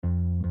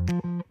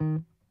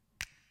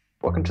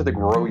Welcome to the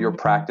Grow Your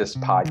Practice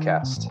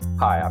podcast.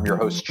 Hi, I'm your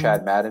host,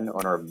 Chad Madden,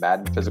 owner of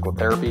Madden Physical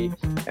Therapy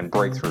and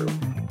Breakthrough.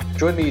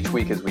 Join me each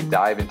week as we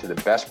dive into the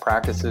best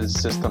practices,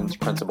 systems,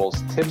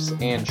 principles, tips,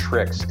 and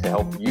tricks to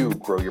help you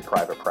grow your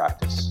private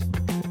practice.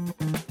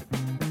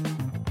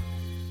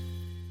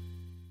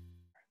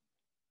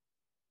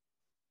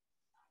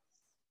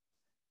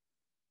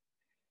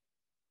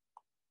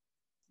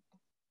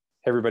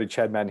 Hey everybody,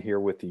 Chad Madden here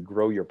with the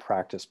Grow Your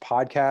Practice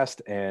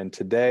podcast. And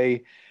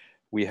today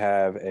we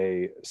have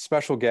a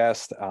special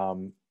guest,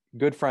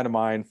 good friend of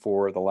mine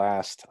for the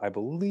last, I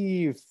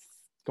believe,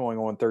 going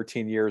on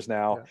 13 years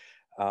now.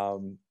 Yeah.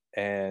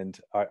 And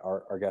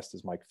our guest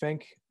is Mike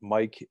Fink.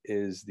 Mike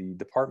is the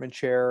department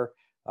chair,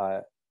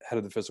 head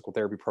of the physical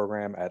therapy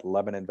program at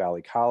Lebanon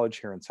Valley College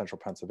here in central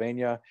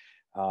Pennsylvania.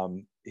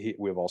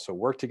 We've also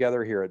worked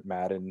together here at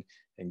Madden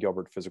and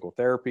Gilbert Physical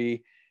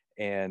Therapy.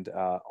 And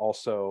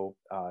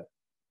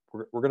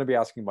we're going to be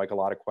asking Mike a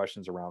lot of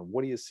questions around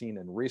what he has seen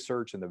in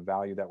research and the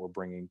value that we're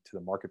bringing to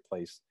the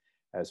marketplace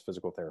as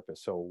physical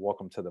therapists. So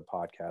welcome to the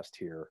podcast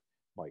here,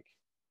 Mike.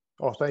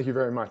 Oh, thank you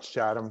very much,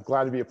 Chad. I'm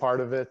glad to be a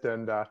part of it.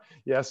 And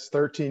yes,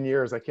 13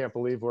 years. I can't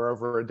believe we're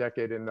over a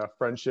decade in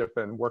friendship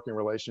and working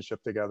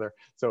relationship together.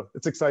 So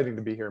it's exciting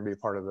to be here and be a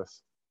part of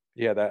this.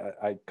 Yeah, that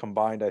I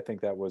combined, I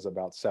think that was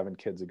about 7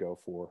 kids ago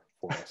for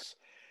us.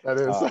 That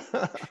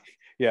is.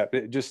 Yeah,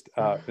 just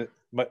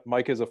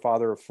Mike is a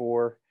father of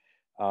 4,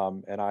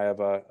 and I have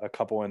a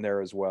couple in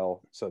there as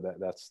well. So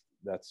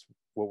that's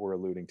what we're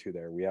alluding to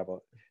there. We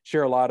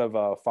share a lot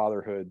of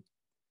fatherhood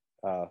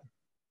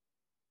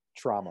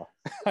trauma.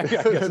 I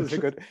guess is a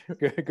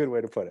good way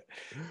to put it.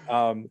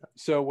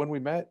 So when we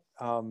met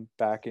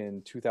back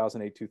in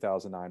 2008,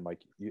 2009,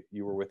 Mike,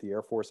 you were with the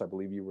Air Force. I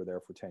believe you were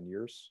there for 10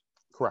 years.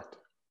 Correct.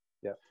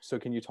 Yeah. So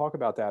can you talk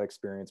about that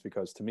experience?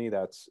 Because to me,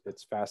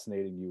 it's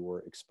fascinating. You were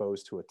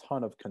exposed to a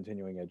ton of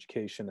continuing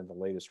education and the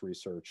latest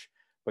research,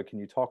 but can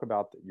you talk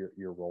about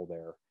your role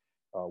there,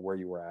 where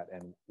you were at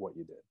and what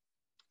you did?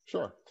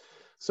 Sure.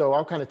 So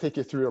I'll kind of take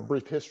you through a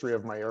brief history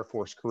of my Air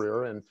Force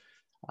career. And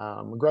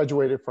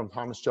graduated from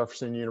Thomas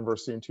Jefferson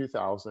University in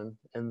 2000,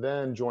 and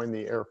then joined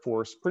the Air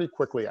Force pretty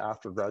quickly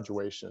after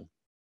graduation.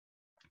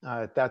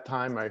 At that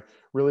time, I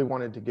really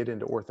wanted to get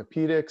into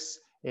orthopedics,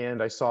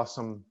 and I saw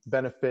some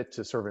benefit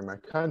to serving my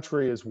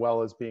country as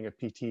well as being a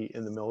PT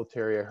in the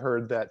military. I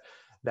heard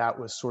that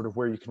was sort of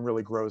where you can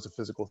really grow as a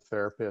physical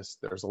therapist.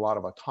 There's a lot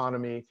of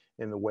autonomy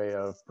in the way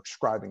of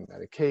prescribing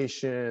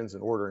medications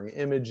and ordering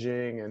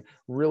imaging and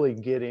really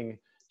getting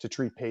to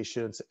treat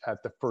patients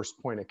at the first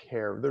point of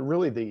care. They're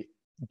really the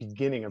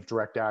beginning of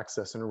direct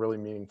access in a really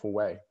meaningful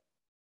way.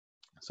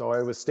 So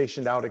I was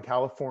stationed out in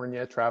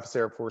California, Travis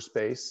Air Force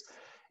Base,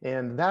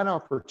 and that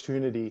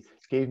opportunity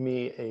gave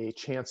me a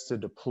chance to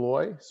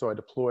deploy. So I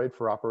deployed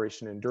for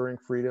Operation Enduring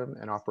Freedom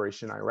and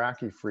Operation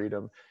Iraqi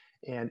Freedom.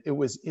 And it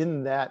was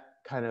in that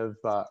kind of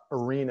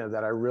arena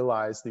that I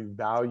realized the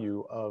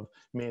value of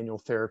manual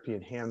therapy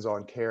and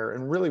hands-on care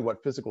and really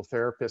what physical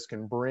therapists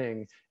can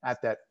bring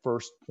at that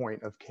first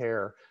point of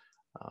care.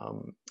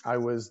 I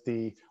was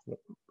the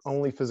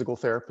only physical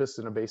therapist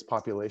in a base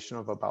population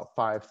of about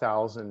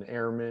 5,000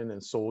 airmen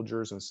and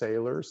soldiers and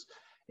sailors.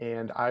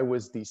 And I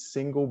was the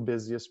single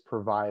busiest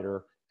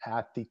provider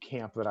at the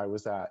camp that I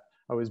was at.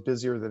 I was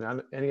busier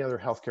than any other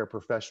healthcare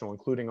professional,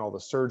 including all the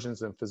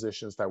surgeons and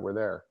physicians that were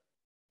there.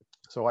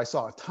 So I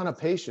saw a ton of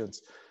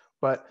patients,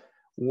 but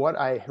what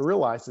I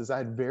realized is I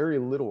had very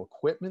little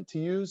equipment to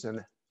use,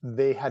 and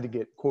they had to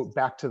get, quote,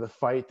 back to the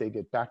fight. They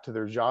get back to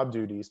their job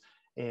duties.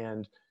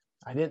 And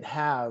I didn't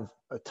have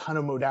a ton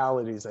of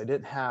modalities. I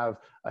didn't have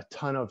a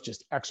ton of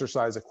just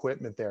exercise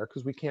equipment there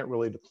because we can't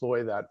really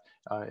deploy that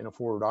in a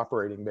forward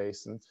operating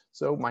base. And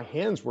so my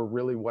hands were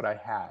really what I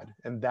had.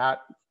 And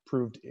that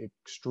proved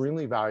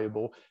extremely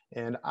valuable.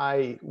 And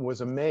I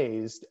was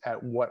amazed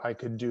at what I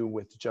could do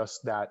with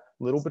just that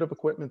little bit of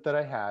equipment that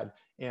I had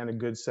and a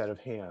good set of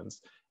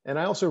hands. And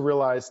I also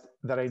realized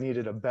that I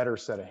needed a better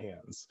set of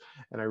hands.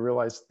 And I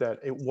realized that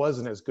it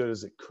wasn't as good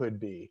as it could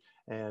be.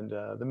 And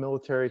the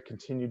military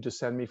continued to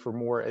send me for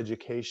more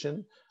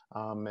education.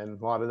 And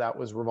a lot of that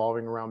was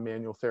revolving around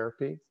manual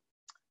therapy.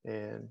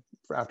 And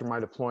after my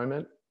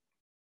deployment,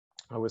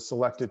 I was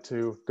selected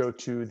to go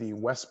to the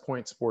West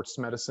Point Sports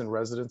Medicine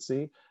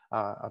residency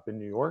up in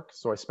New York.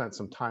 So I spent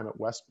some time at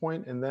West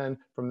Point. And then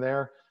from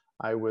there,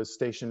 I was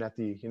stationed at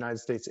the United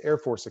States Air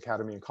Force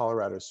Academy in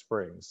Colorado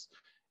Springs.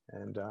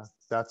 And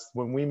that's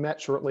when we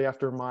met shortly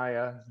after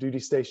my duty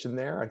station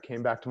there. I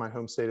came back to my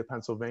home state of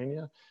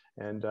Pennsylvania.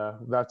 And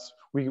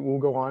we'll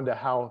go on to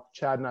how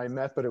Chad and I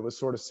met, but it was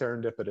sort of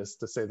serendipitous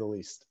to say the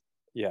least.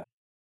 Yeah.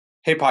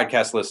 Hey,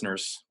 podcast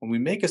listeners, when we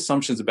make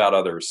assumptions about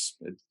others,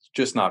 it's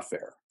just not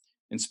fair.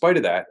 In spite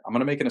of that, I'm going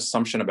to make an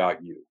assumption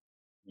about you.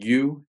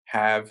 You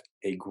have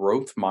a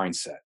growth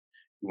mindset.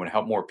 You want to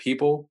help more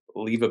people,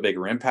 leave a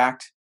bigger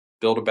impact,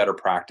 build a better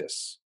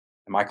practice.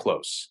 Am I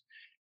close?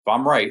 If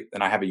I'm right,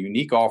 then I have a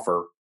unique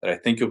offer that I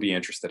think you'll be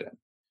interested in.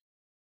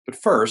 But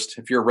first,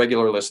 if you're a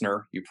regular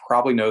listener, you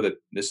probably know that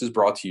this is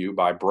brought to you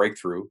by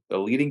Breakthrough, the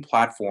leading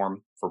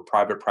platform for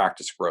private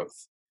practice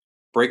growth.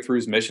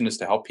 Breakthrough's mission is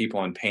to help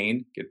people in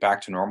pain get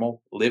back to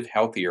normal, live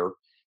healthier,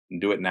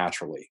 and do it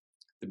naturally.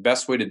 The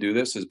best way to do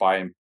this is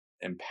by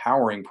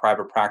empowering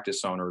private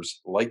practice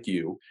owners like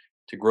you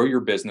to grow your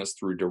business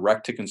through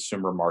direct to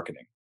consumer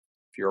marketing.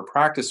 If you're a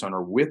practice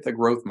owner with a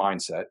growth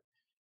mindset,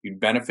 you'd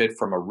benefit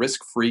from a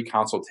risk free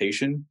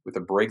consultation with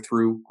a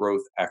breakthrough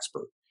growth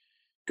expert.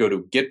 Go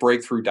to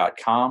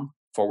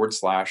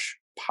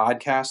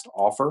getbreakthrough.com/podcast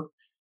offer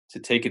to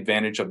take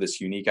advantage of this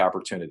unique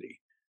opportunity.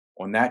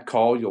 On that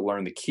call, you'll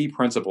learn the key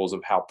principles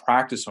of how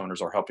practice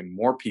owners are helping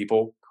more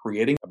people,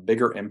 creating a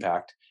bigger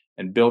impact,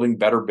 and building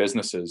better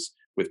businesses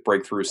with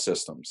Breakthrough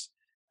systems.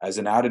 As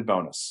an added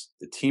bonus,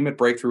 the team at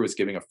Breakthrough is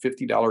giving a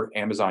 $50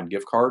 Amazon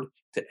gift card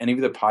to any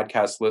of the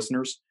podcast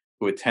listeners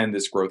who attend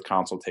this growth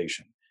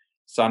consultation.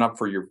 Sign up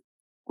for your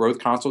growth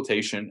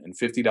consultation and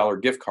 $50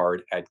 gift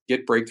card at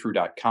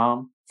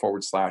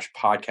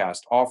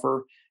getbreakthrough.com/podcast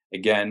offer.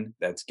 Again,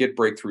 that's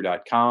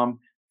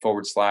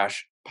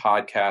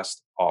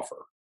getbreakthrough.com/podcast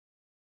offer.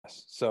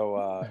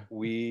 So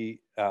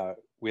we had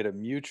a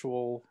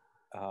mutual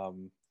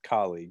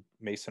colleague,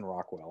 Mason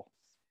Rockwell,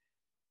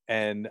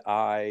 and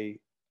I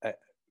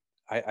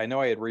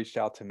know I had reached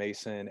out to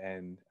Mason,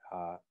 and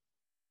I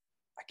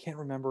can't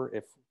remember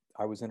if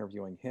I was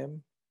interviewing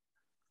him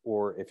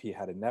or if he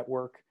had a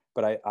network,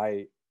 but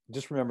I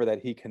just remember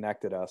that he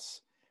connected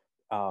us,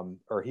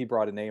 or he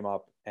brought a name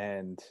up,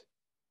 and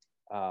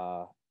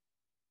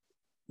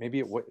maybe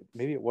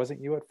it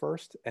wasn't you at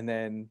first, and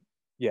then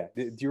yeah.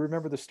 Do you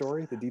remember the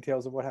story, the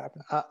details of what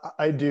happened?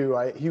 I do.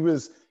 He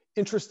was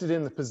interested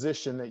in the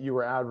position that you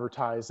were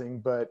advertising,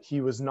 but he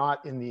was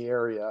not in the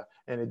area,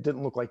 and it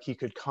didn't look like he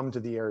could come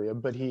to the area,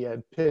 but he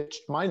had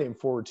pitched my name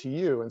forward to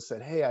you and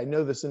said, hey, I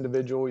know this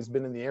individual. He's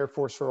been in the Air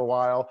Force for a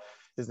while.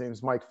 His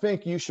name's Mike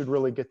Fink. You should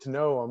really get to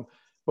know him.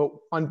 But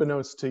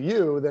unbeknownst to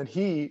you, then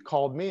he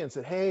called me and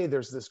said, hey,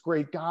 there's this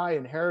great guy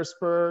in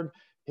Harrisburg.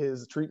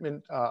 His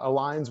treatment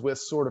aligns with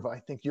sort of, I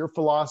think, your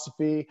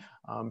philosophy.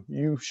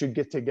 You should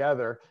get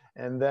together.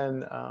 And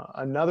then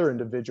another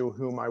individual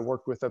whom I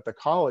worked with at the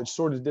college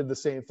sort of did the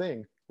same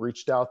thing,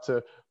 reached out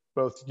to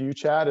both you,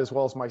 Chad, as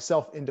well as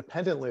myself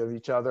independently of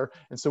each other.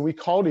 And so we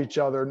called each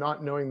other,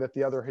 not knowing that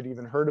the other had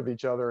even heard of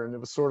each other. And it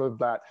was sort of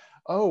that,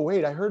 oh,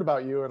 wait, I heard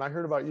about you and I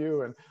heard about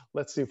you, and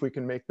let's see if we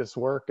can make this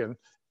work. And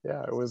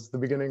yeah, it was the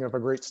beginning of a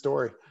great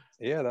story.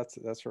 Yeah,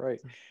 that's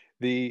right.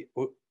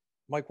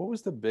 Mike, what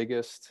was the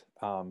biggest,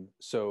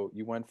 so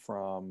you went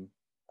from,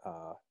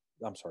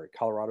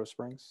 Colorado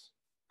Springs?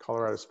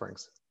 Colorado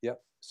Springs.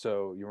 Yep.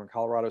 So you were in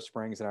Colorado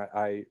Springs, and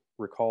I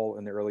recall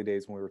in the early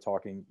days when we were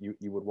talking,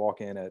 you would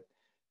walk in at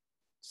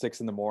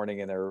 6 a.m.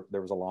 and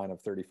there was a line of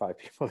 35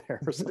 people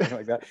there or something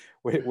like that,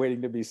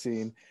 waiting to be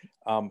seen.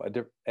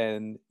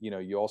 And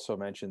you also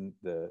mentioned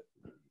the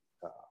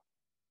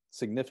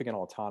significant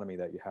autonomy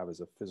that you have as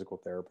a physical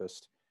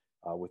therapist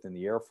within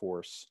the Air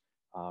Force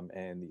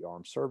and the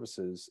armed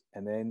services.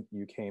 And then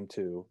you came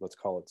to, let's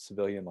call it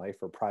civilian life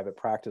or private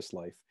practice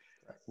life.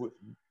 Right.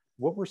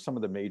 What were some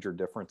of the major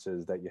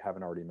differences that you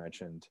haven't already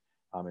mentioned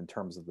in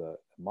terms of the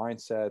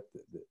mindset,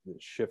 the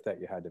shift that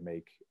you had to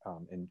make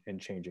in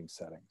changing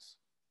settings?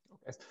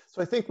 Okay.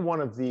 So I think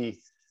one of the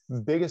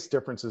biggest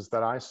differences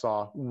that I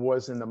saw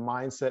was in the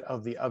mindset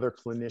of the other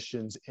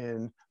clinicians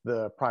in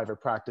the private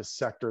practice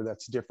sector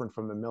that's different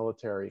from the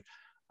military.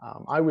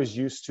 I was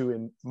used to,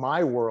 in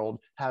my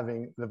world,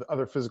 having the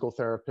other physical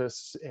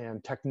therapists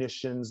and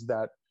technicians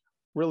that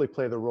really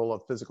play the role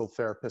of physical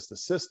therapist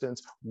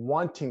assistants,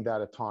 wanting that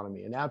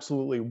autonomy and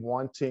absolutely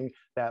wanting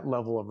that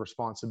level of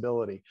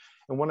responsibility.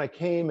 And when I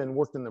came and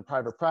worked in the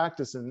private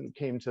practice and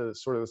came to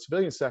sort of the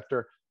civilian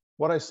sector,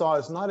 what I saw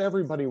is not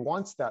everybody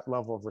wants that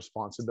level of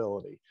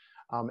responsibility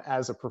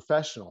as a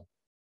professional.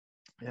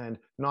 And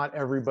not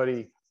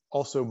everybody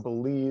also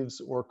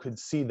believes or could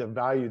see the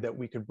value that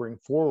we could bring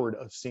forward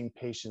of seeing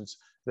patients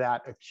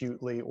that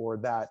acutely or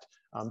that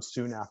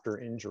soon after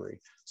injury.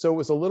 So it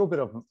was a little bit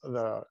of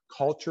the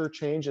culture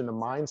change and the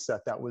mindset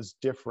that was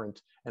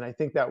different. And I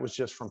think that was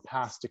just from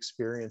past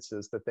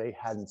experiences that they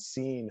hadn't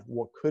seen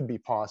what could be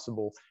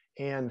possible,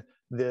 and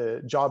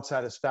the job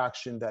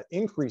satisfaction that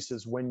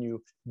increases when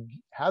you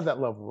have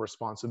that level of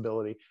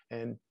responsibility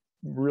and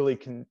really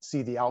can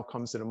see the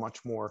outcomes in a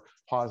much more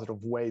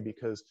positive way,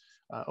 because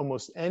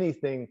almost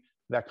anything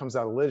that comes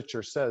out of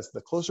literature says the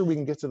closer we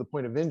can get to the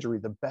point of injury,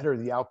 the better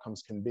the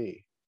outcomes can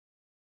be.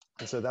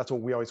 And so that's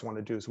what we always want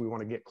to do, is we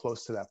want to get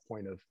close to that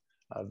point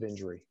of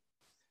injury.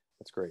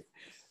 That's great.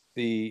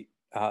 The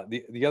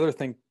other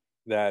thing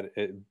that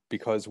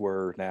because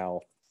we're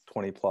now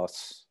 20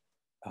 plus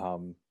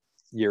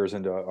years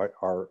into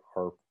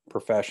our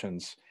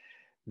professions,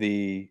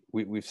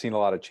 we've seen a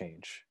lot of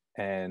change,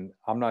 and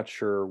I'm not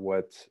sure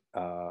what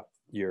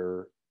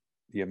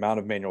the amount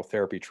of manual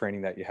therapy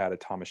training that you had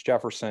at Thomas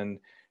Jefferson.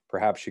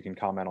 Perhaps you can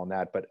comment on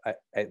that, but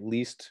at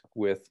least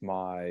with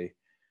my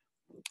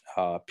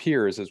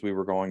peers, as we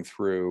were going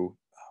through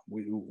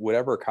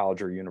whatever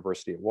college or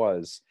university it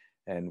was,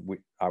 and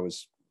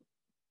most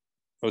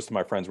of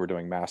my friends were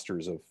doing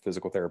masters of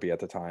physical therapy at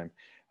the time.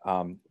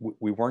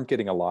 We weren't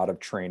getting a lot of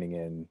training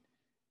in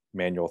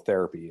manual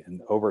therapy.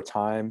 And over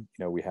time,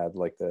 we had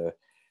like the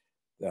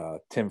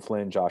Tim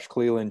Flynn, Josh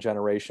Cleland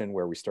generation,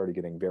 where we started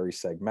getting very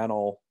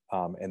segmental.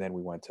 And then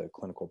we went to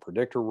clinical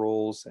predictor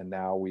rules. And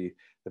now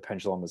the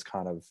pendulum has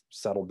kind of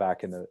settled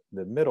back in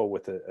the middle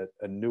with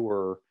a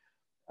newer,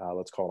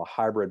 let's call it a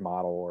hybrid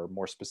model or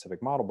more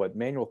specific model. But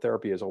manual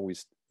therapy is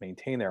always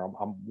maintained there.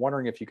 I'm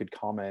wondering if you could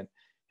comment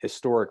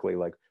historically,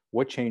 like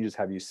what changes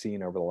have you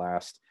seen over the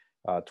last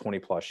 20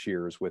 plus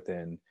years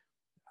within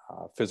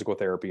physical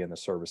therapy and the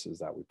services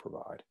that we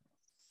provide?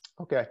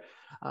 Okay.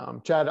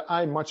 Chad,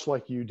 I, much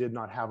like you, did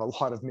not have a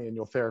lot of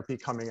manual therapy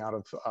coming out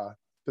of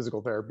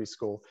physical therapy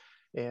school.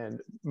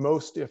 And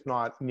most, if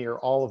not near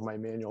all of my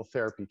manual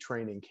therapy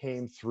training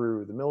came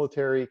through the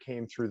military,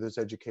 came through those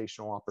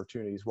educational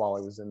opportunities while I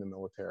was in the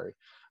military.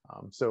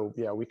 So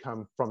yeah, we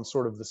come from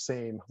sort of the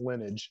same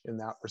lineage in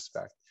that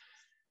respect.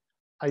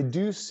 I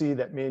do see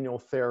that manual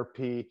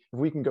therapy, if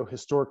we can go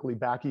historically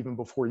back even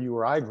before you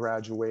or I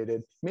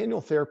graduated, manual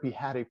therapy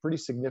had a pretty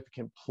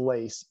significant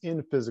place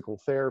in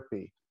physical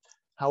therapy.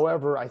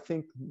 However, I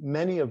think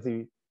many of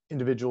the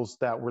individuals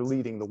that were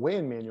leading the way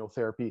in manual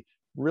therapy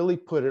really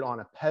put it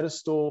on a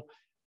pedestal,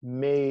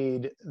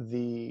 made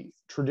the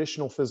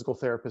traditional physical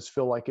therapists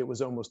feel like it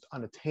was almost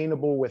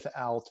unattainable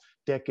without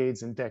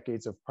decades and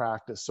decades of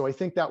practice. So I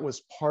think that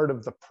was part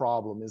of the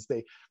problem, is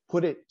they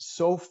put it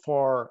so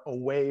far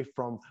away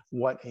from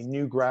what a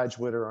new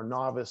graduate or a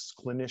novice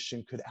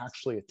clinician could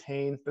actually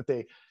attain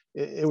that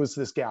it was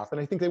this gap. And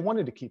I think they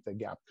wanted to keep that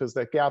gap because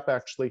that gap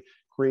actually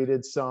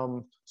created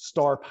some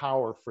star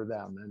power for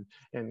them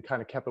and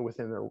kind of kept it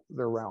within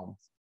their realm.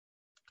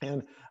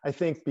 And I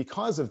think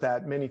because of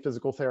that, many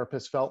physical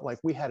therapists felt like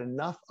we had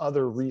enough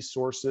other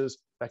resources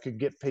that could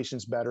get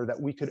patients better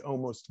that we could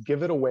almost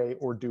give it away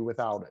or do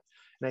without it.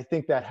 And I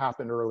think that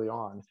happened early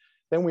on.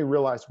 Then we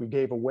realized we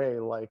gave away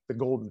like the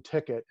golden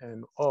ticket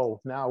and,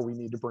 oh, now we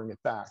need to bring it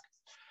back.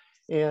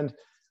 And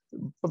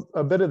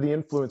a bit of the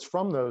influence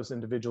from those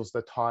individuals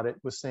that taught it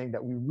was saying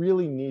that we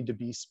really need to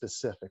be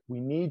specific. We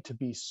need to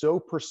be so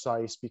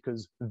precise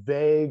because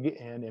vague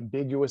and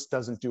ambiguous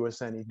doesn't do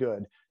us any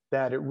good,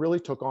 that it really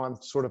took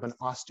on sort of an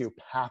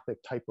osteopathic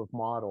type of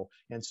model.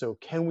 And so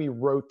can we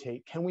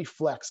rotate, can we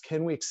flex,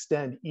 can we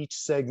extend each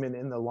segment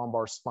in the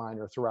lumbar spine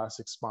or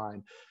thoracic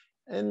spine?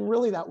 And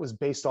really that was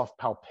based off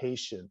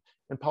palpation.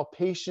 And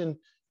palpation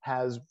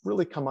has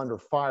really come under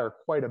fire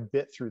quite a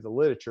bit through the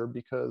literature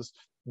because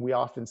we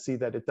often see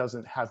that it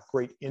doesn't have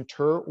great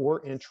inter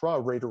or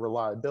intra-rater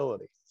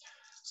reliability.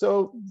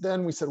 So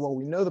then we said, well,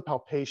 we know the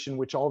palpation,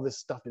 which all this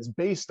stuff is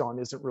based on,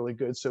 isn't really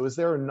good. So is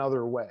there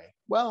another way?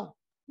 Well,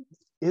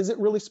 is it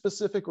really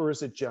specific or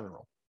is it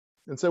general?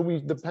 And so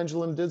the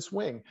pendulum did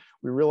swing.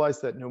 We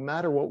realized that no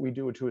matter what we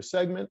do to a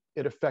segment,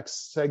 it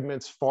affects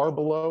segments far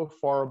below,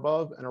 far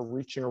above, and are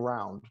reaching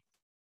around.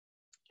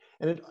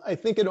 And I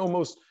think it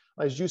almost,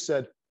 as you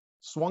said,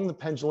 swung the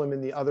pendulum in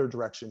the other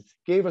direction,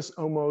 gave us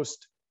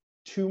almost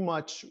too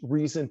much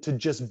reason to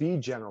just be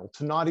general,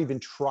 to not even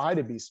try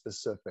to be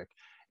specific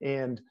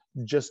and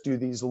just do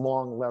these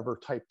long lever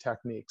type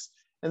techniques.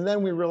 And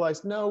then we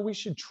realized, no, we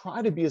should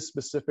try to be as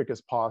specific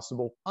as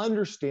possible,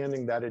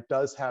 understanding that it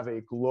does have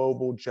a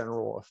global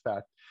general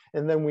effect.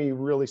 And then we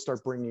really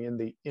start bringing in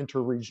the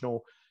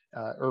interregional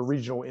or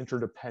regional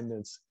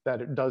interdependence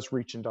that it does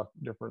reach into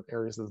different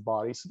areas of the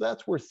body. So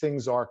that's where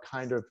things are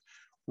kind of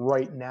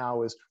right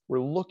now, is we're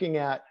looking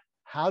at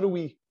how do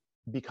we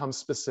become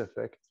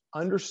specific,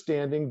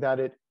 understanding that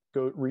it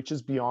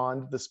reaches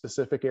beyond the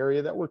specific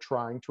area that we're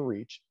trying to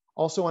reach.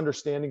 Also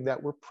understanding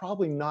that we're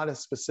probably not as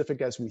specific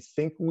as we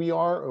think we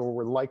are or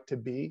would like to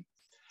be.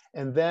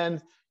 And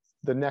then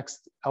the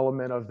next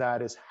element of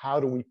that is how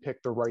do we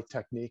pick the right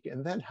technique?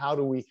 And then how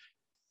do we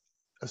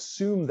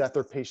assume that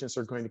their patients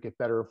are going to get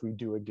better if we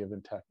do a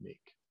given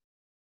technique?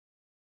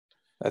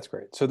 That's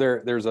great. So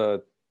there's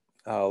a,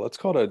 let's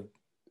call it a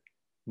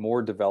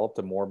more developed,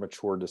 a more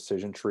mature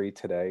decision tree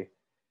today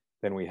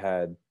than we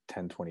had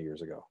 10, 20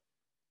 years ago.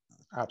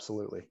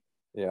 Absolutely.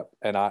 Yeah.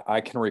 And I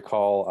can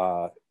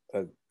recall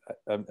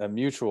a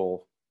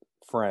mutual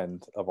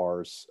friend of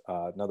ours,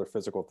 another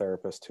physical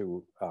therapist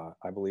who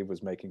I believe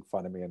was making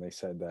fun of me, and they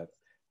said that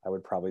I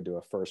would probably do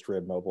a first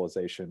rib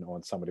mobilization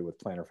on somebody with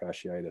plantar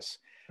fasciitis,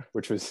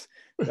 which was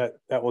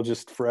that will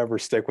just forever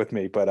stick with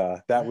me.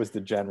 But that was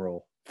the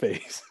general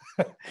phase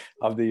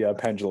of the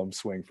pendulum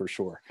swing for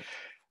sure.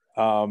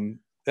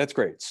 That's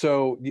great.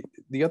 So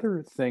the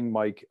other thing,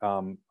 Mike,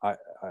 I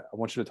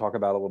want you to talk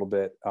about a little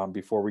bit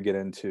before we get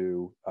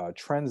into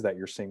trends that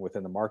you're seeing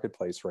within the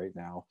marketplace right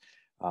now,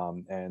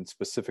 and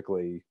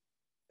specifically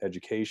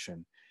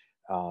education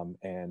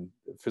and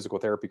physical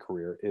therapy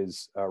career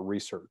is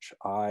research.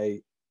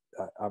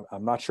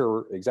 I'm not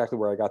sure exactly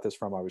where I got this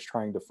from. I was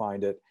trying to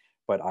find it,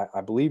 but I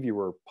believe you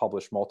were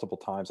published multiple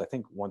times. I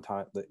think one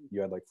time that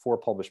you had like 4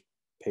 published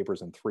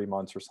papers in 3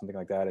 months or something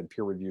like that in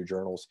peer-reviewed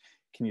journals.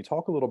 Can you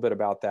talk a little bit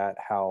about that?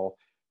 How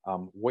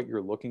what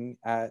you're looking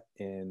at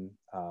in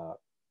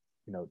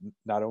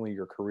not only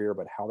your career,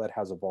 but how that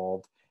has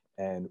evolved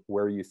and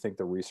where you think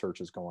the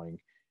research is going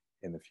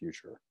in the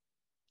future?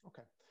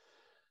 Okay.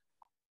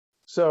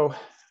 So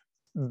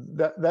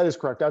That is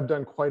correct. I've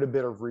done quite a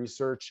bit of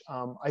research.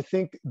 I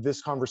think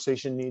this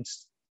conversation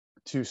needs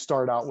to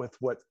start out with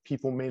what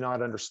people may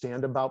not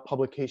understand about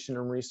publication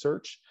and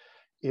research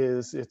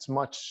is it's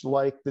much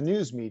like the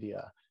news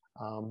media.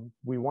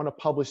 We want to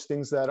publish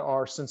things that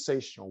are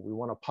sensational. We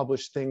want to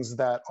publish things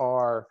that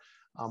are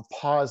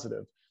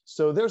positive.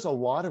 So there's a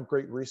lot of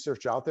great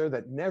research out there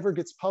that never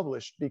gets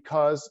published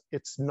because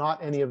it's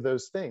not any of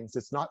those things.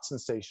 It's not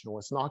sensational.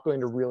 It's not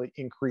going to really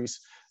increase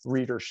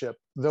readership,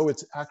 though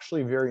it's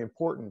actually very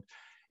important.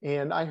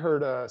 And I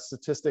heard a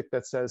statistic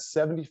that says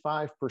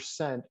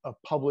 75% of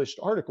published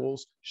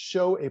articles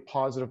show a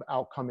positive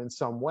outcome in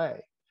some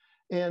way.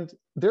 And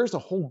there's a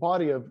whole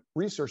body of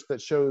research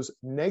that shows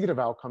negative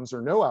outcomes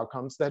or no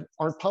outcomes that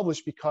aren't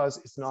published because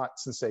it's not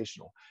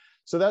sensational.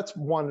 So that's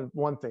one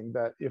thing,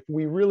 that if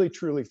we really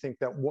truly think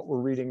that what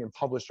we're reading in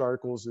published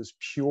articles is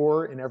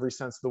pure in every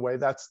sense of the way,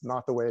 that's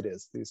not the way it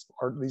is. These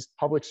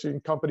publishing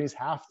companies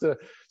have to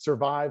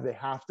survive. They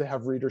have to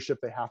have readership.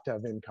 They have to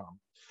have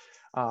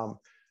income.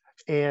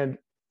 And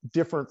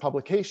different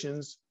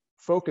publications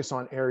focus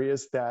on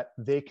areas that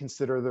they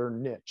consider their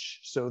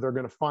niche. So they're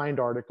going to find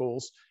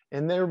articles,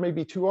 and there may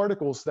be two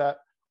articles that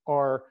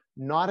are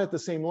not at the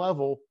same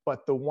level,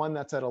 but the one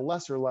that's at a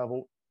lesser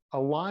level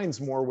aligns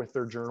more with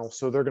their journal.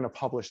 So they're going to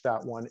publish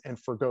that one and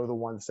forgo the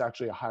one that's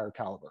actually a higher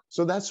caliber.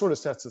 So that sort of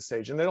sets the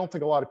stage. And I don't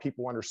think a lot of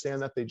people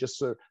understand that. They just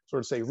sort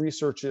of say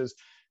research is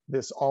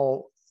this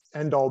all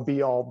end all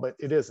be all, but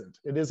it isn't.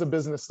 It is a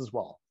business as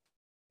well.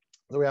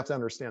 So we have to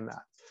understand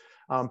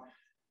that.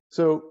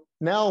 So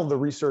now the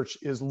research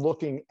is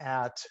looking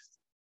at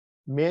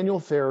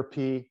manual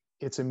therapy,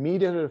 its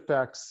immediate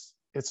effects,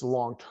 its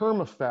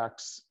long-term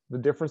effects, the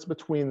difference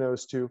between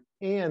those two,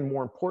 and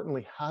more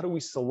importantly, how do we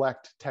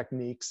select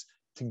techniques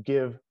to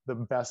give the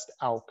best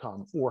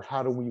outcome, or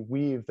how do we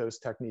weave those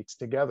techniques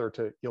together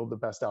to yield the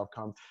best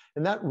outcome?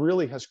 And that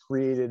really has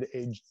created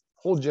a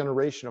whole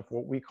generation of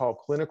what we call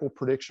clinical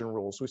prediction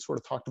rules. We sort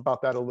of talked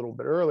about that a little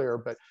bit earlier,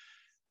 but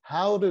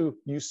how do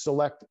you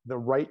select the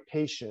right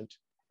patient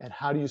and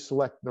how do you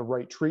select the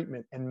right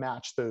treatment and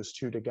match those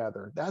two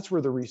together? That's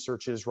where the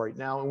research is right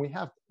now. And we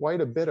have quite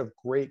a bit of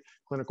great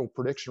clinical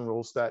prediction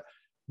rules that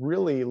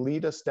really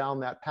lead us down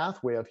that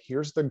pathway of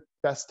here's the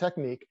best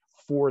technique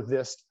for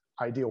this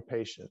ideal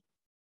patient.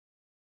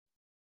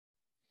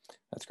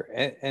 That's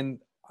great. And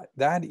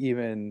that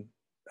even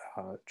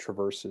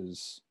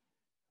traverses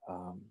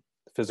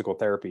physical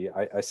therapy.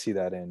 I see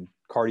that in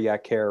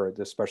cardiac care,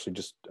 especially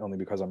just only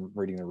because I'm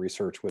reading the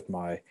research with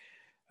my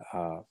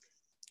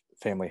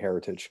family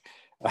heritage.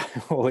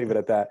 We'll leave it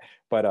at that.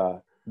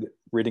 But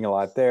reading a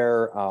lot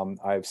there.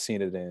 I've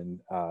seen it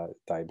in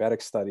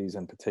diabetic studies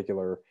in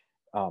particular.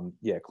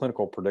 Yeah,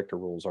 clinical predictor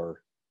rules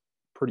are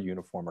pretty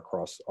uniform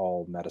across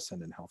all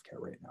medicine and healthcare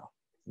right now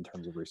in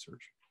terms of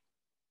research.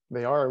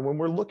 They are. And when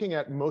we're looking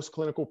at most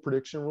clinical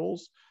prediction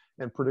rules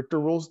and predictor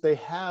rules, they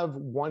have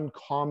one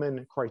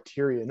common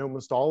criteria in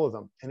almost all of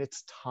them, and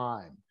it's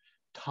time.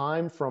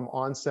 Time from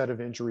onset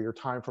of injury or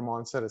time from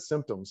onset of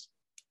symptoms.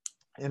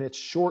 And it's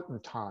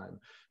shortened time,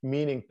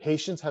 meaning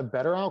patients have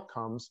better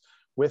outcomes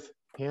with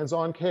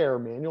hands-on care,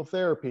 manual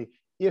therapy,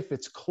 if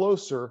it's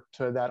closer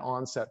to that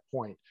onset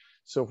point.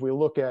 So if we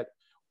look at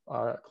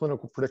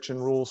clinical prediction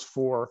rules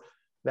for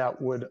that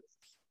would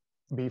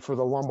be for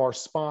the lumbar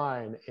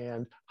spine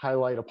and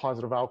highlight a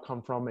positive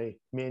outcome from a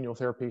manual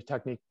therapy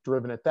technique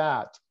driven at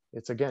that,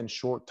 it's again,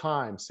 short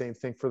time. Same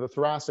thing for the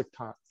thoracic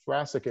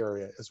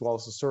area as well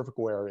as the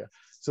cervical area.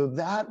 So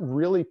that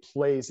really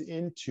plays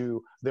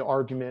into the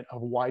argument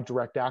of why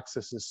direct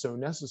access is so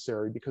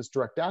necessary, because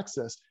direct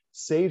access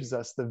saves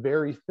us the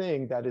very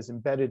thing that is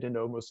embedded in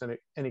almost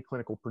any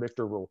clinical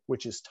predictor rule,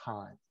 which is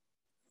time.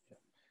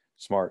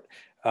 Smart.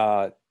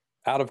 Out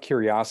of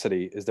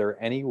curiosity, is there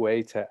any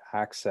way to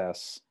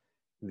access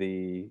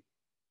the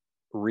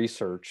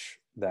research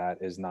that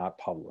is not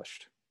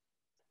published?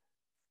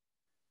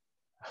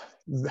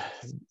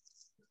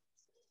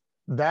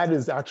 That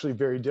is actually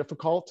very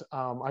difficult.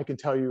 I can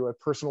tell you a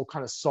personal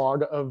kind of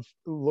saga of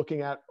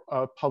looking at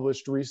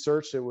published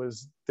research. There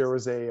was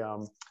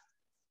a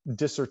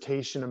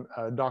dissertation,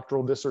 a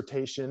doctoral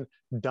dissertation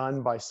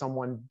done by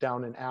someone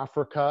down in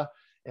Africa,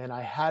 and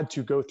I had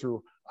to go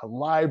through a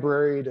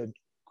library to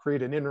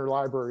create an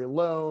interlibrary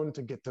loan,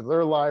 to get to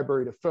their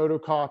library, to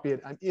photocopy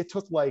it. And it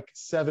took like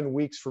 7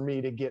 weeks for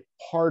me to get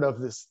part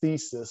of this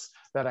thesis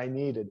that I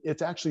needed.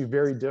 It's actually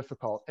very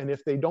difficult. And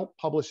if they don't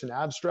publish an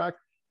abstract,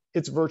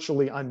 it's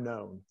virtually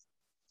unknown.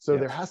 So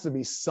there has to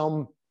be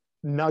some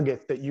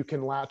nugget that you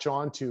can latch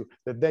onto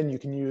that then you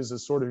can use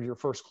as sort of your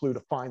first clue to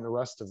find the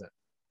rest of it.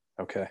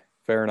 Okay,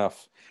 fair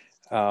enough.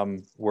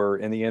 We're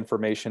in the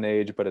information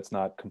age, but it's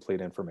not complete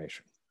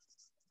information.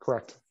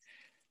 Correct.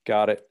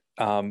 Got it.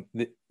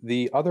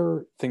 The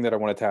other thing that I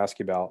wanted to ask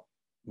you about,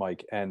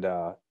 Mike, and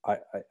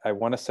I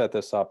want to set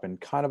this up in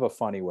kind of a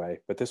funny way,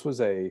 but this was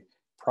a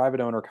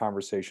private owner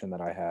conversation that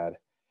I had,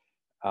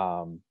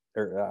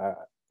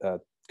 a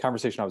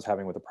conversation I was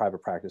having with a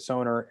private practice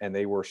owner, and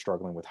they were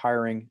struggling with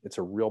hiring. It's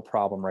a real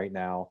problem right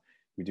now.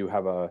 We do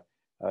have a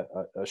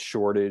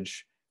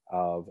shortage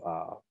of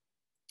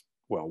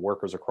well,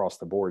 workers across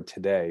the board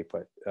today,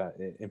 but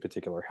in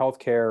particular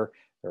healthcare.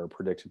 There are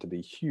predicted to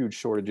be huge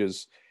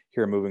shortages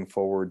here moving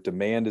forward.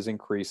 Demand is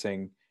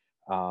increasing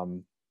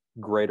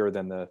greater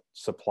than the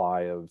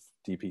supply of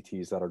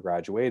DPTs that are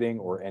graduating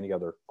or any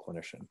other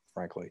clinician,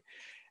 frankly.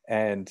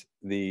 And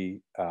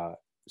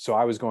so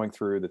I was going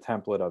through the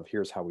template of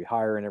here's how we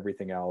hire and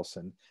everything else.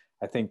 And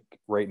I think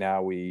right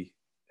now we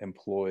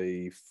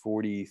employ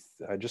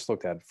I just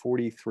looked at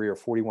 43 or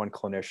 41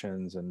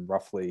 clinicians and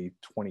roughly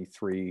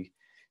 23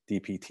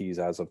 DPTs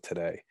as of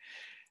today.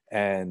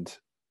 And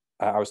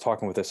I was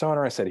talking with this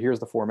owner. I said, here's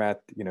the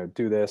format,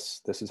 do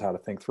this. This is how to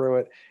think through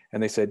it.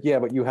 And they said, yeah,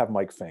 but you have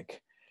Mike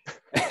Fink.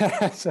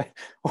 I said,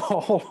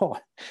 well, hold on.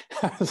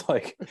 I was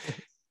like,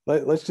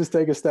 let's just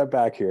take a step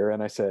back here.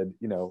 And I said,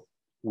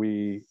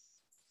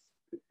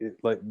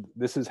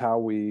 this is how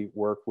we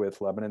work with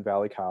Lebanon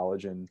Valley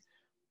College and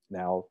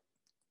now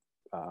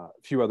a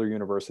few other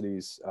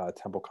universities.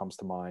 Temple comes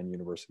to mind,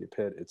 University of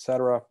Pitt, et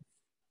cetera.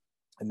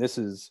 And this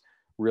is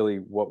really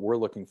what we're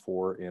looking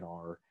for in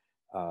our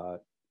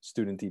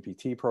student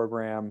DPT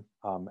program,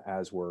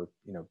 as we're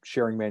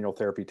sharing manual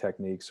therapy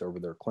techniques over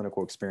their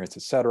clinical experience,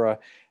 et cetera.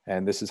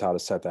 And this is how to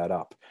set that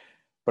up.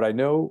 But I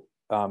know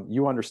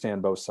you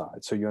understand both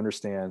sides. So you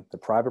understand the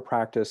private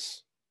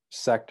practice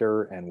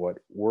sector and what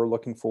we're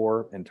looking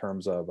for in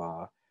terms of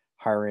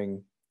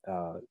hiring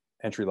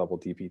entry-level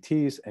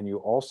DPTs. And you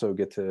also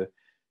get to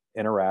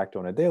interact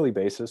on a daily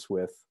basis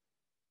with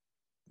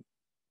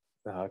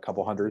a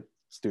couple hundred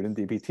student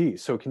DPTs.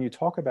 So can you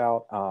talk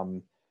about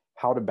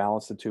how to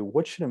balance the two?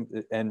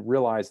 And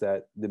realize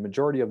that the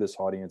majority of this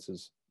audience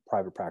is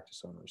private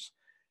practice owners.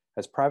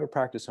 As private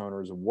practice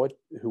owners,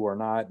 who are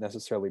not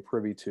necessarily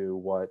privy to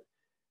what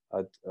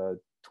a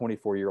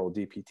 24-year-old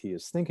DPT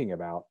is thinking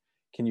about,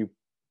 can you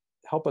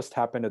help us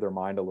tap into their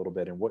mind a little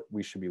bit and what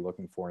we should be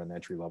looking for in an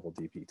entry-level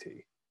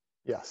DPT?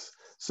 Yes.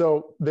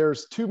 So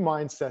there's two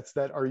mindsets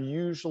that are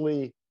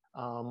usually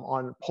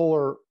on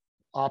polar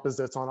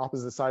opposites, on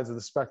opposite sides of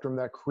the spectrum,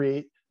 that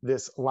create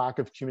this lack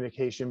of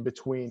communication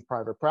between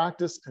private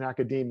practice and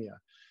academia.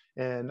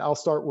 And I'll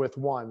start with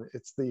one.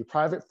 It's the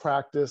private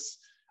practice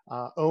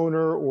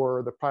owner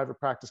or the private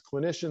practice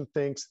clinician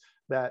thinks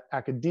that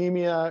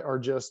academia are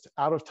just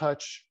out of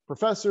touch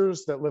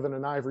professors that live in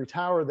an ivory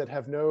tower that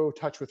have no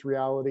touch with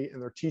reality,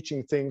 and they're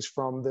teaching things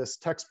from this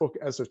textbook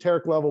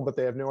esoteric level, but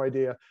they have no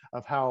idea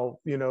of how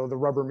the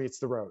rubber meets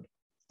the road.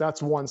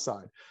 That's one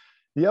side.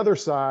 The other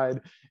side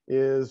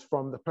is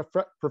from the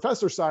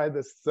professor side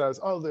that says,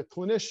 oh, the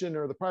clinician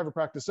or the private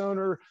practice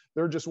owner,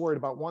 they're just worried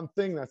about one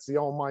thing, that's the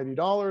almighty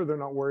dollar. They're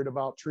not worried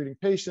about treating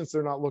patients.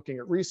 They're not looking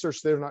at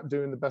research. They're not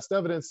doing the best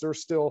evidence. They're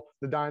still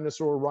the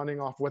dinosaur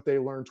running off what they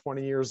learned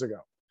 20 years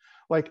ago.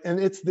 And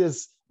it's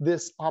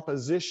this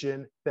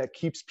opposition that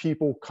keeps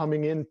people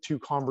coming into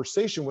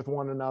conversation with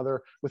one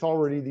another with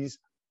already these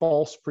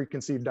false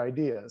preconceived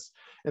ideas.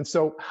 And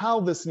so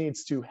how this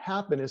needs to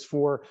happen is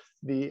for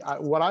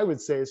what I would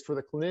say is for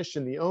the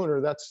clinician, the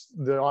owner, that's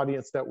the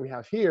audience that we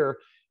have here,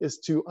 is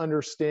to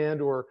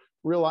understand or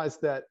realize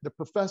that the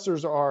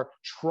professors are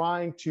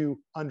trying to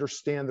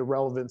understand the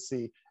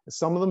relevancy.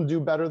 Some of them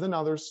do better than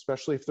others,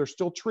 especially if they're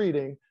still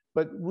treating,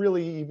 but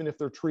really, even if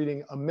they're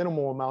treating a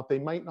minimal amount, they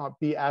might not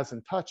be as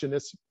in touch. And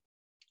it's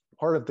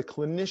part of the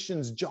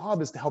clinician's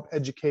job is to help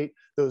educate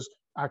those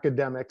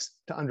academics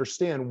to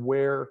understand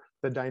where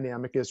the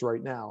dynamic is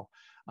right now.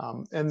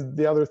 And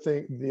the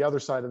other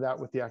side of that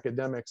with the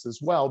academics as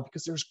well,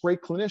 because there's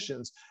great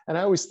clinicians. And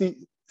I always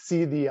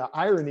see the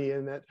irony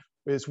in that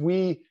is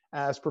we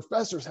as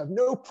professors have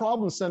no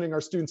problem sending our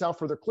students out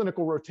for their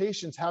clinical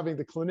rotations, having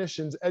the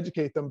clinicians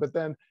educate them. But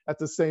then at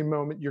the same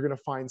moment, you're going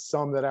to find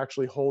some that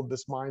actually hold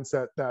this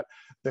mindset that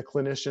the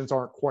clinicians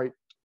aren't quite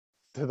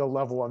to the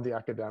level of the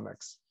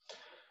academics.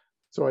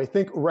 So I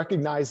think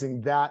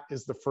recognizing that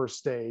is the first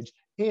stage.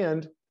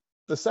 And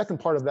the second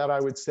part of that, I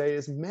would say,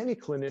 is many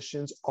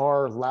clinicians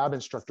are lab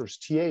instructors,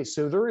 TAs.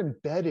 So they're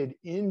embedded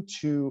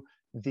into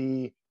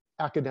the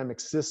academic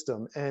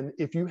system. And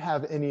if you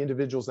have any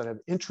individuals that have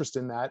interest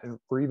in that,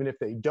 or even if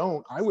they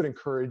don't, I would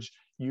encourage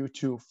you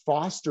to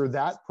foster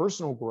that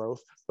personal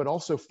growth, but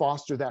also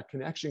foster that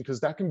connection,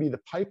 because that can be the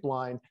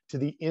pipeline to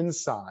the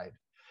inside.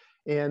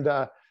 And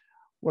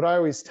what I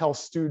always tell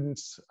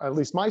students, at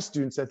least my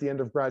students at the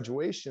end of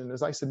graduation,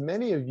 is I said,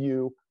 many of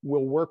you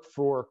will work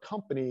for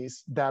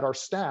companies that are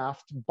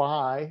staffed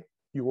by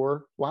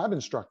your lab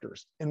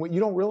instructors. And what you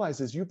don't realize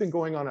is you've been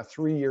going on a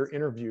 3-year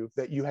interview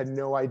that you had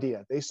no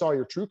idea. They saw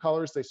your true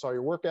colors, they saw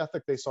your work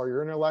ethic, they saw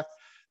your intellect,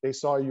 they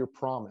saw your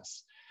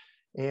promise.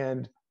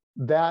 And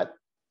that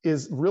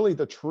is really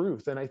the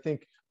truth. And I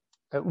think,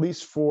 at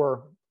least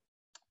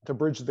to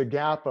bridge the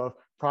gap of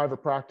private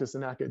practice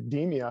and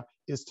academia,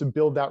 is to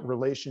build that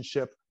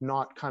relationship,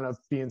 not kind of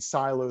be in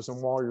silos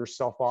and wall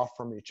yourself off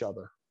from each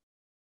other.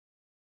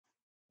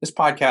 This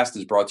podcast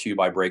is brought to you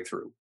by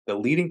Breakthrough, the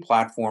leading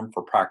platform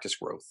for practice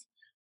growth.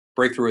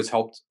 Breakthrough has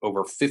helped over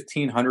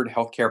 1,500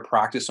 healthcare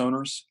practice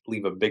owners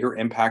leave a bigger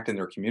impact in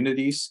their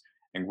communities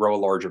and grow a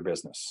larger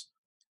business.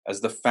 As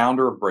the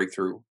founder of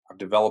Breakthrough, I've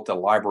developed a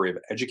library of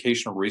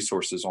educational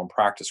resources on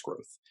practice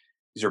growth,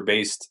 These are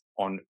based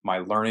on my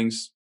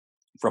learnings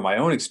from my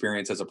own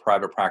experience as a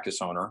private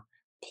practice owner,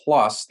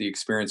 plus the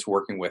experience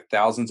working with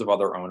thousands of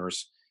other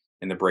owners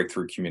in the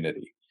Breakthrough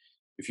community.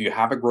 If you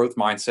have a growth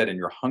mindset and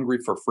you're hungry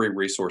for free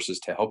resources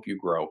to help you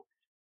grow,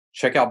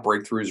 check out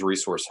Breakthrough's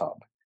Resource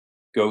Hub.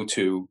 Go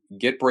to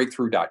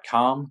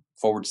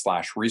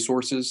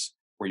getbreakthrough.com/resources,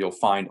 where you'll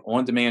find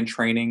on-demand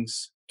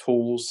trainings,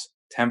 tools,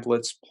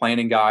 templates,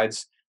 planning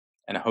guides,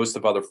 and a host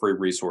of other free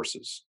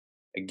resources.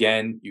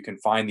 Again, you can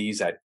find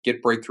these at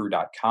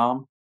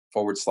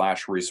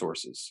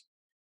getbreakthrough.com/resources.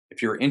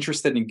 If you're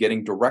interested in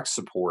getting direct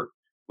support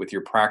with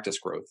your practice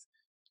growth,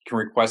 you can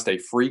request a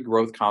free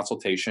growth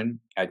consultation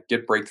at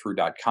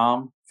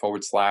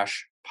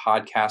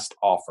getbreakthrough.com/podcast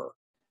offer.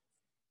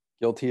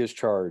 Guilty as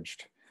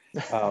charged.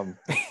 I'm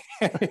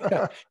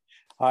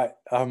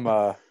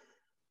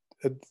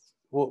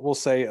we'll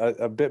say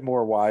a bit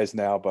more wise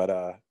now,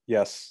 but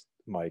yes,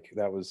 Mike,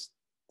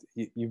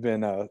 you've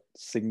been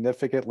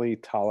significantly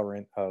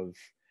tolerant of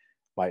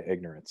my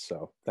ignorance,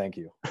 so thank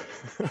you.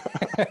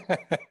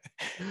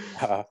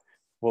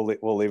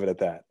 We'll leave it at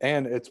that.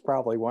 And it's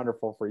probably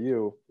wonderful for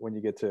you when you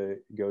get to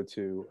go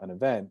to an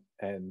event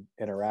and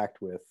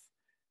interact with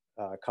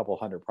a couple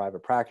hundred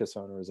private practice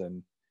owners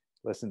and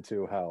listen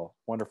to how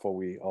wonderful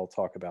we all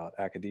talk about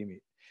academia,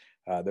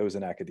 those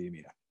in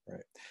academia,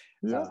 right?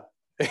 Yeah.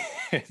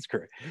 It's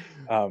great.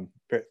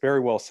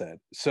 Very well said.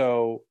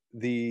 So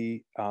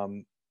you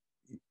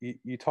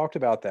talked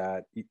about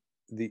that.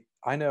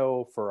 I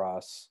know for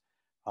us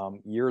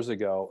years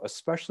ago,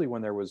 especially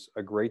when there was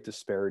a great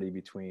disparity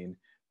between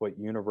what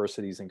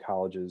universities and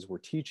colleges were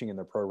teaching in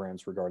their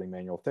programs regarding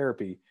manual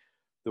therapy,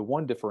 the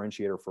one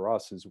differentiator for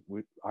us is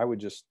I would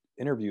just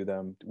interview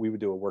them. We would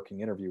do a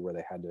working interview where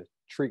they had to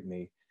treat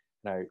me.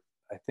 And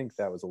I think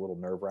that was a little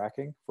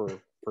nerve-wracking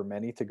for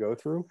many to go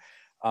through.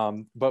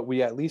 But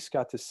we at least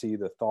got to see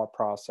the thought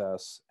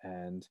process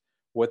and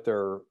what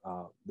the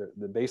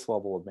base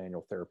level of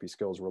manual therapy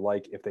skills were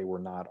like if they were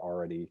not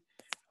already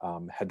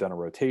had done a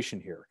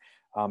rotation here.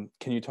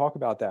 Can you talk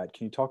about that?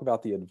 Can you talk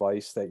about the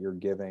advice that you're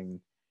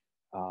giving?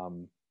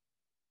 And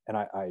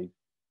I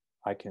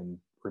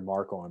can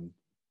remark on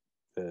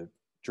the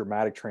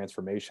dramatic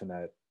transformation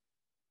that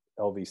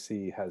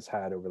LVC has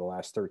had over the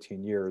last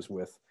 13 years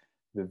with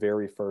the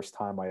very first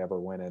time I ever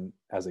went in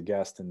as a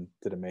guest and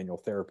did a manual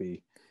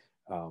therapy,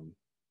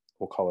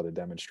 we'll call it a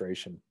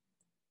demonstration,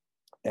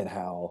 and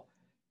how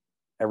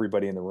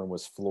everybody in the room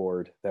was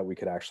floored that we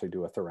could actually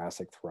do a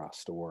thoracic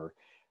thrust or,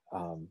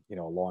 a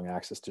long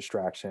axis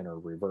distraction or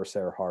reverse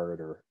air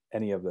heart or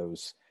any of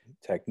those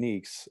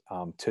techniques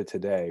to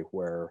today,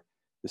 where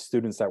the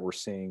students that we're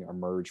seeing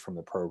emerge from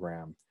the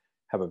program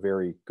have a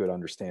very good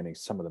understanding,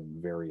 some of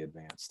them very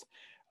advanced.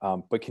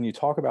 But can you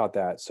talk about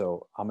that?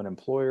 So I'm an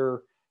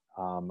employer,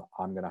 I'm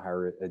going to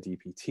hire a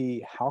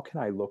DPT. How can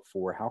I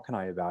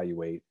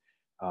evaluate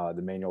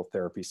the manual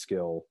therapy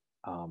skill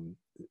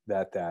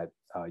that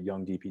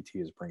young DPT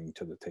is bringing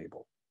to the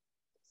table?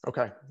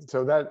 Okay,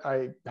 so that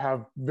I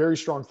have very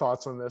strong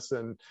thoughts on this,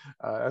 and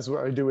as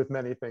I do with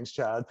many things,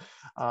 Chad.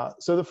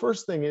 So the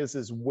first thing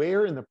is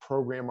where in the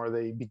program are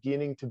they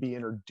beginning to be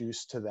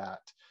introduced to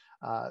that?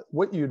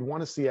 What you'd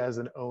want to see as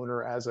an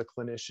owner, as a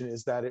clinician,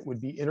 is that it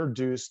would be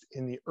introduced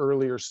in the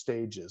earlier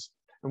stages.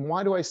 And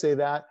why do I say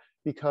that?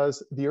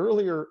 Because the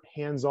earlier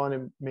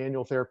hands-on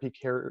manual therapy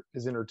care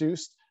is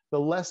introduced, the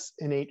less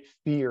innate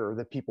fear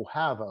that people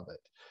have of it.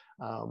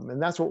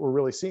 And that's what we're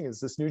really seeing,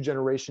 is this new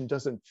generation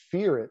doesn't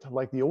fear it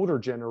like the older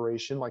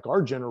generation, like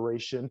our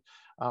generation,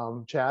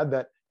 Chad,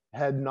 that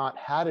had not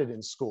had it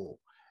in school.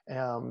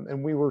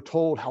 And we were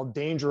told how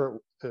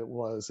dangerous it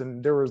was.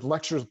 And there was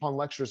lectures upon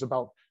lectures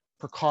about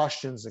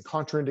precautions and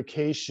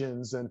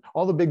contraindications and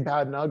all the big,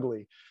 bad, and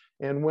ugly.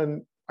 And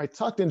when I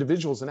talk to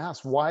individuals and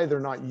ask why they're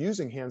not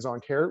using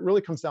hands-on care, it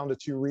really comes down to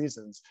two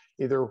reasons.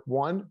 Either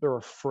one, they're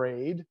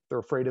afraid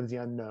of the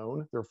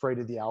unknown, they're afraid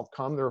of the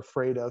outcome, they're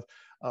afraid of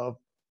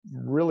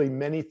really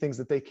many things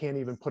that they can't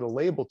even put a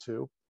label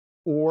to,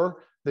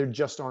 or they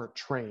just aren't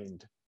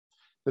trained.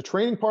 The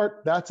training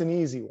part, that's an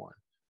easy one.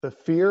 The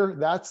fear,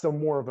 that's the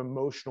more of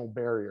emotional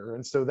barrier.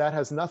 And so that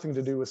has nothing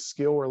to do with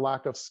skill or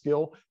lack of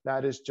skill.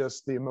 That is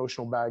just the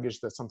emotional baggage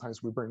that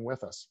sometimes we bring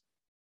with us.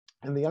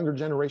 And the younger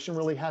generation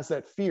really has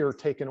that fear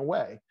taken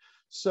away.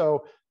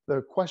 So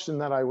the question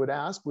that I would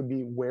ask would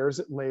be, where is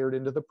it layered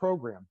into the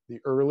program?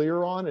 The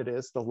earlier on it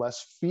is, the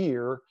less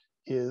fear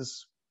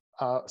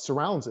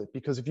surrounds it.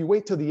 Because if you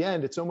wait till the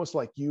end, it's almost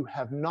like you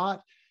have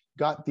not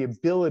got the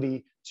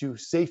ability to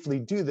safely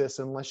do this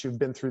unless you've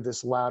been through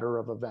this ladder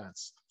of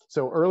events.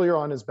 So earlier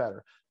on is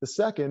better. The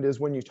second is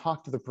when you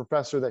talk to the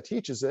professor that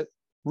teaches it,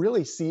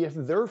 really see if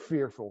they're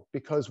fearful,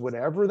 because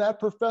whatever that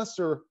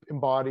professor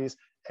embodies,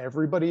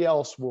 everybody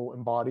else will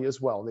embody as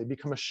well. They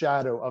become a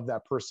shadow of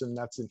that person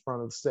that's in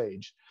front of the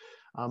stage.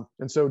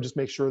 And so just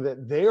make sure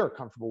that they are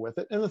comfortable with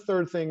it. And the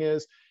third thing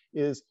is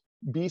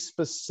be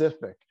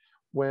specific.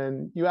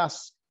 When you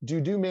ask, do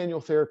you do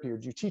manual therapy, or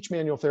do you teach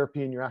manual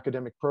therapy in your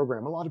academic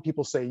program? A lot of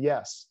people say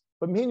yes,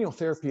 but manual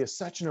therapy is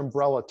such an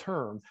umbrella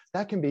term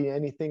that can be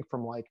anything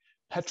from like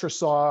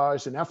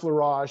petrissage and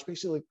effleurage,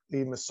 basically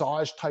the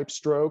massage type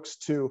strokes,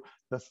 to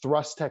the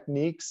thrust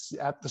techniques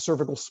at the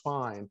cervical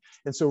spine.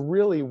 And so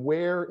really,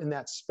 where in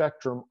that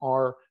spectrum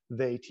are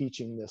they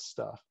teaching this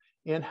stuff?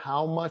 And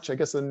how much, I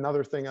guess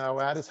another thing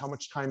I'll add is how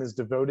much time is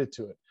devoted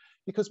to it.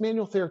 Because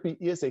manual therapy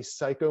is a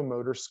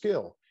psychomotor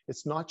skill.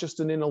 It's not just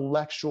an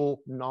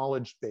intellectual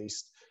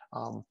knowledge-based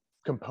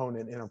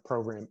component in a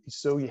program.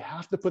 So you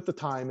have to put the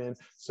time in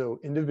so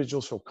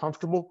individuals feel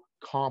comfortable,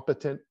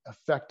 competent,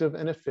 effective,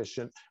 and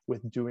efficient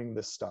with doing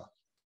this stuff.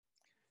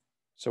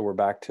 So we're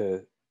back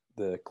to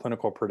the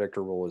clinical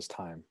predictor rule is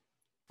time.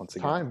 Once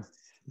again. Time.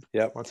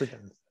 Yep. Once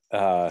again.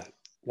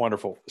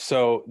 Wonderful.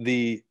 So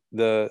the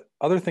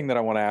other thing that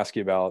I want to ask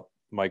you about,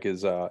 Mike,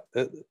 is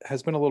it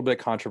has been a little bit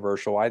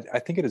controversial. I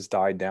think it has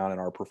died down in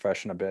our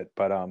profession a bit,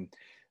 but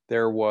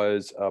there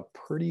was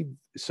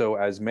so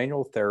as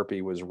manual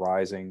therapy was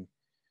rising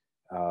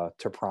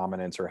to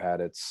prominence or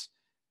had its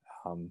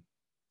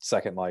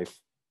second life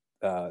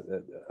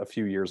a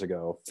few years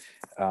ago,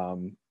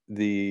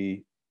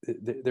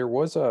 there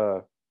was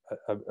a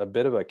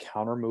bit of a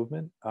counter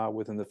movement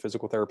within the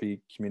physical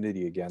therapy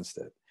community against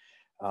it.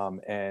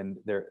 And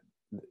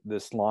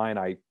this line,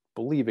 I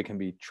believe it can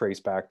be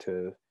traced back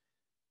to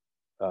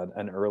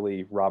an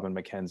early Robin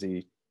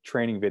McKenzie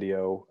training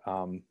video,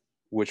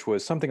 which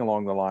was something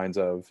along the lines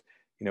of,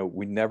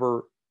 we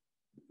never,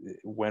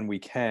 when we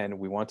can,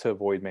 we want to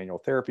avoid manual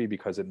therapy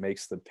because it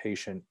makes the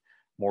patient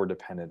more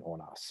dependent on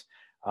us.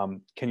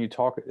 Can you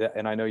talk,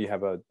 and I know you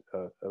have a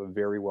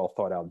very well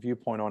thought out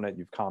viewpoint on it,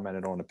 you've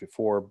commented on it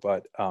before,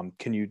 but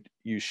can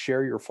you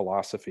share your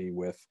philosophy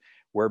with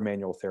where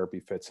manual therapy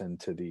fits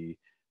into the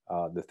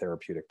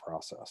therapeutic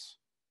process?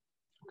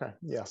 Okay,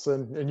 yes,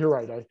 and you're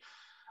right.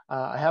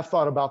 I have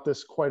thought about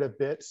this quite a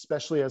bit,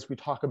 especially as we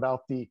talk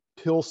about the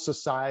pill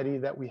society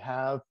that we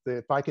have.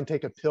 If I can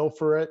take a pill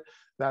for it,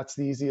 that's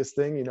the easiest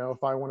thing.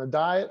 If I want to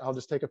diet, I'll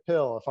just take a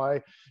pill. If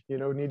I,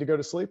 need to go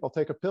to sleep, I'll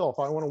take a pill. If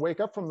I want to wake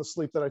up from the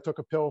sleep that I took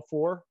a pill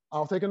for,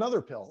 I'll take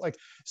another pill.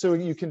 So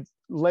you can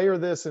layer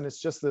this, and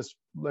it's just this,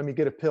 let me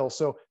get a pill.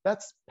 So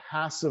that's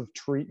passive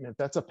treatment.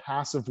 That's a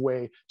passive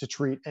way to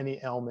treat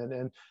any ailment.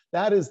 And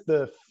that is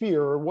the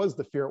fear, or was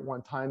the fear at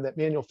one time, that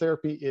manual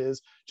therapy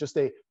is just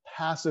a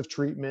passive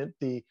treatment.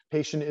 The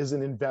patient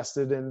isn't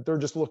invested, and they're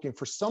just looking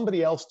for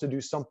somebody else to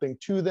do something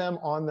to them,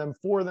 on them,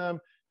 for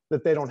them,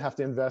 that they don't have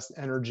to invest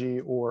energy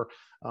or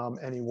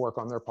any work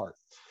on their part.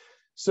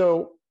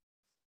 So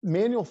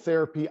manual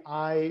therapy,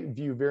 I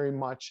view very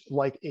much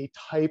like a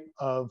type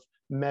of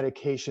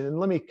medication. And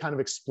let me kind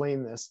of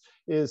explain this,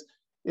 is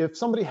if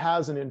somebody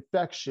has an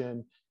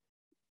infection,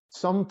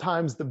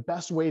 sometimes the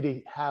best way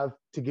to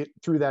get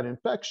through that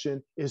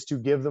infection is to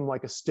give them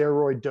like a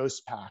steroid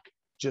dose pack.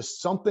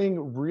 Just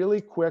something really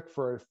quick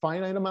for a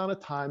finite amount of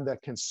time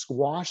that can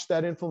squash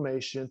that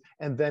inflammation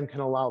and then can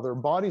allow their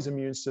body's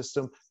immune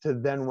system to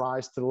then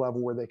rise to the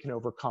level where they can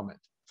overcome it.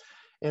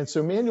 And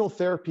so manual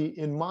therapy,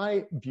 in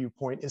my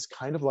viewpoint, is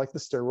kind of like the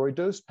steroid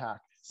dose pack.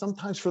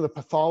 Sometimes for the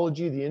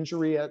pathology, the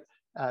injury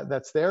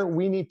that's there,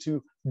 we need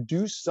to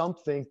do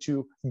something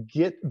to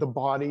get the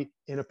body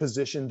in a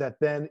position that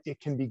then it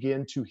can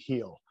begin to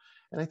heal.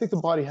 And I think the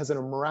body has a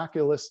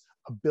miraculous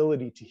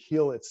ability to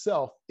heal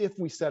itself if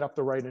we set up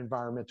the right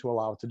environment to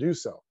allow it to do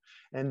so.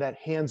 And that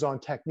hands-on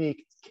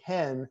technique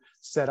can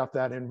set up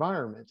that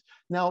environment.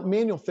 Now,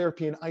 manual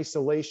therapy in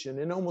isolation,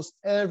 in almost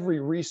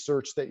every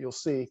research that you'll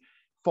see,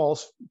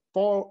 falls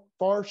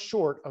far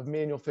short of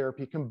manual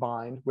therapy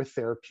combined with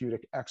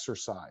therapeutic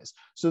exercise.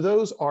 So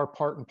those are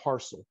part and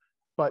parcel.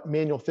 But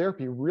manual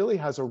therapy really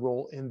has a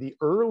role in the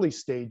early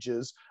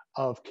stages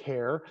of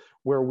care,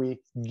 where we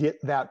get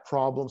that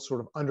problem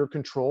sort of under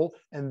control.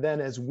 And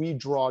then as we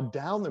draw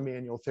down the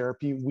manual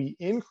therapy, we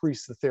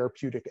increase the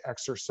therapeutic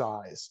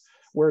exercise.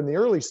 Where in the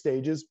early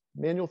stages,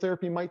 manual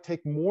therapy might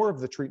take more of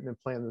the treatment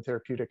plan than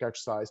therapeutic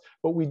exercise,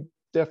 but we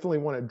definitely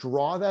want to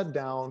draw that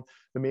down,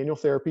 the manual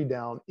therapy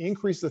down,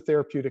 increase the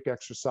therapeutic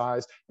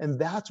exercise, and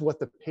that's what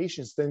the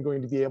patient's then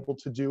going to be able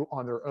to do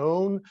on their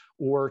own,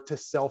 or to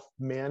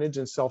self-manage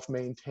and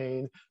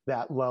self-maintain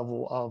that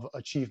level of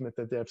achievement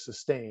that they've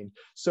sustained.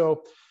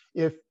 So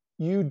if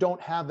you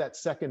don't have that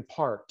second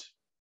part,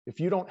 if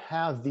you don't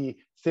have the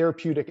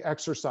therapeutic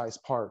exercise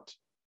part,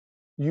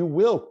 you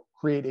will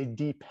create a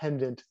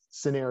dependent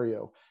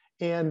scenario.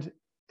 And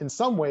in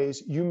some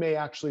ways, you may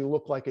actually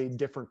look like a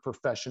different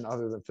profession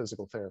other than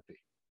physical therapy.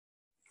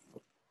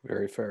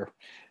 Very fair.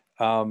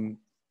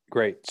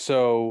 Great.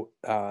 So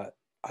do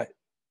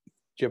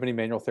you have any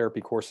manual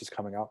therapy courses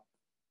coming up?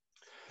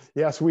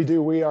 Yes, we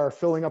do. We are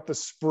filling up the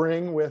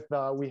spring with,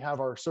 we have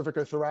our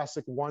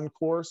cervicothoracic 1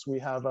 course, we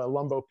have a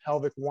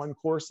lumbopelvic 1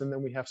 course, and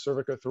then we have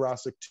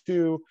cervicothoracic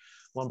 2,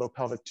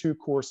 lumbopelvic 2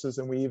 courses,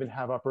 and we even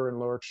have upper and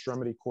lower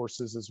extremity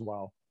courses as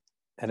well.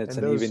 And it's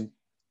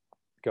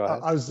go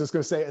ahead. I was just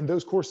going to say, and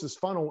those courses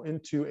funnel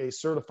into a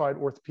certified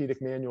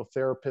orthopedic manual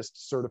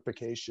therapist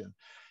certification.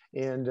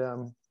 And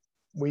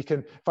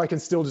if I can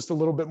steal just a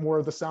little bit more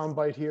of the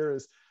soundbite here,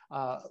 is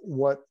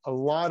what a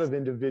lot of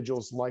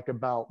individuals like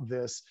about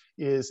this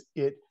is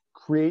it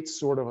creates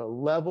sort of a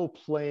level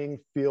playing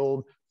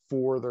field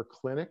for their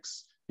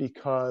clinics,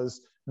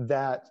 because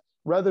that,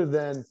 rather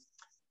than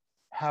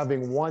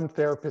having one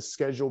therapist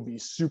schedule be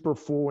super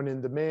full and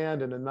in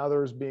demand and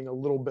another's being a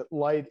little bit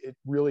light, it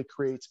really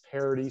creates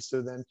parity,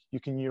 so then you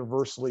can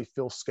universally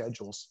fill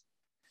schedules.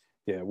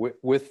 Yeah,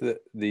 with the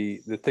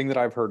thing that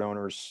I've heard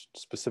owners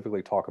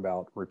specifically talk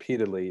about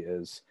repeatedly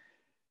is,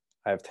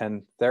 I have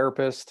 10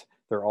 therapists,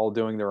 they're all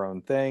doing their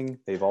own thing.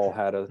 They've all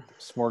had a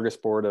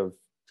smorgasbord of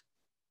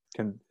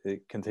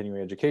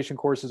continuing education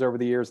courses over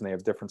the years, and they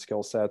have different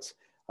skill sets.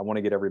 I want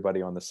to get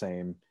everybody on the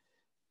same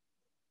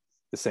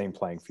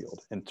playing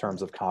field in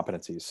terms of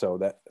competencies. So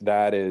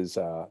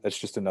that's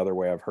just another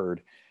way I've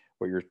heard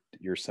what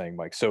you're saying,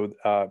 Mike. So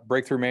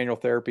Breakthrough Manual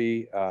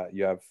Therapy,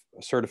 you have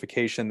a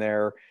certification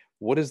there.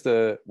 What's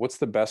the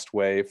best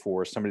way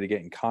for somebody to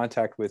get in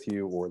contact with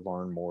you or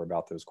learn more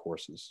about those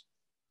courses?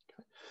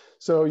 Okay.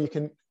 So you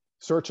can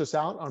search us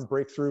out on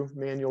Breakthrough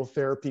Manual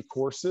Therapy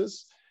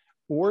courses,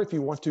 or if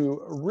you want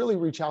to really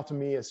reach out to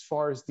me as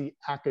far as the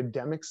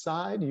academic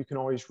side, you can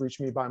always reach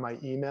me by my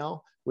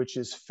email, which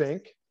is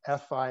Fink,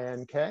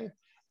 F-I-N-K,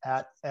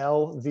 at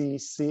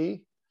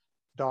lvc.edu.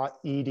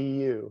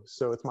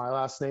 So it's my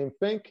last name,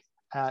 Fink,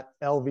 at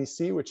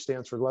lvc, which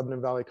stands for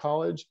Lebanon Valley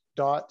College,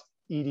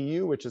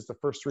 .edu, which is the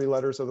first three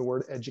letters of the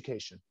word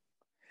education.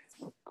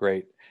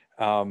 Great.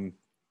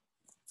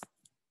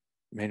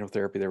 Manual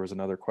therapy, there was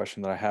another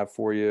question that I have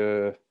for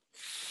you.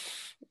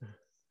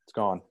 It's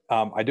gone.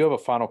 I do have a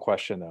final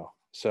question though.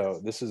 So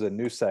this is a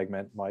new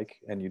segment, Mike,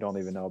 and you don't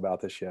even know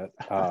about this yet.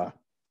 But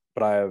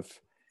I have,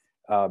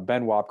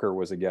 Ben Wapker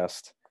was a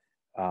guest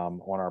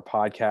on our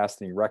podcast,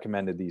 and he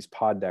recommended these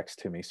pod decks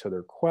to me. So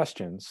they're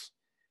questions,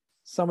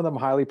 some of them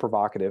highly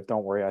provocative.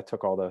 Don't worry, I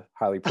took all the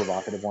highly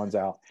provocative ones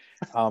out.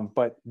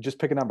 But just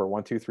pick a number,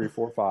 1, 2, 3,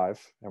 4,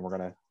 5, and we're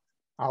gonna.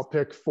 I'll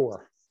pick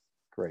 4.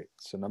 Great.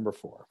 So number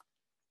 4.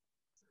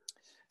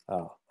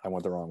 Oh, I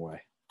went the wrong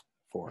way.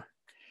 4.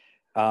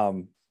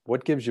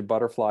 What gives you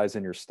butterflies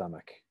in your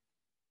stomach?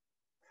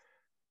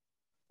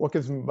 What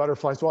gives me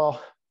butterflies? Well,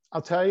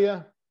 I'll tell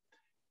you.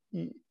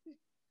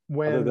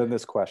 Other than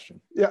this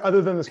question. Yeah,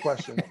 other than this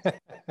question.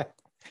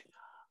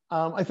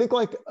 I think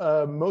like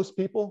most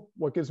people,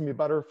 what gives me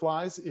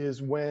butterflies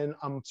is when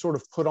I'm sort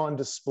of put on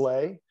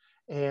display.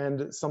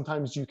 And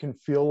sometimes you can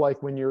feel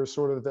like when you're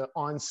sort of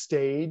on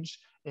stage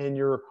and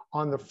you're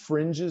on the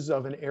fringes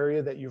of an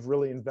area that you've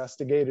really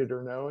investigated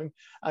or knowing.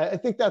 I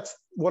think that's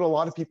what a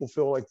lot of people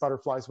feel like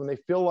butterflies, when they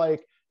feel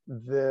like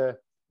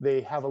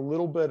they have a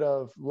little bit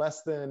of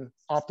less than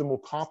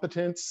optimal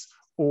competence,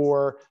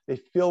 or they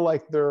feel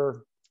like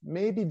they're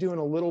maybe doing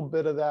a little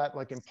bit of that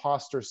like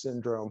imposter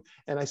syndrome.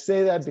 And I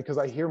say that because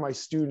I hear my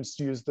students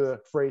use the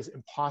phrase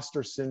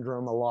imposter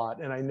syndrome a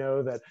lot. And I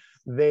know that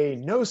they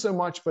know so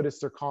much, but it's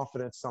their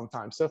confidence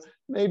sometimes. So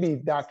maybe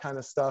that kind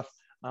of stuff.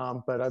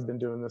 But I've been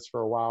doing this for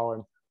a while,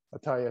 and I'll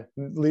tell you,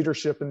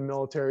 leadership in the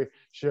military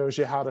shows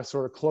you how to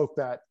sort of cloak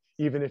that,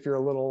 even if you're a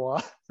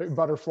little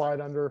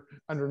butterflied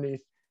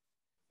underneath.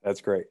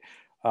 That's great.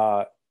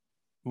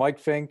 Mike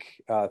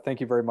Fink, thank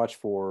you very much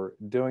for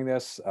doing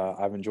this.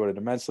 I've enjoyed it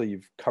immensely.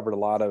 You've covered a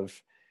lot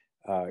of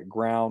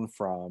ground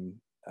from,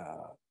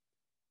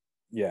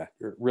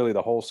 really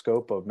the whole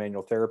scope of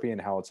manual therapy and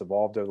how it's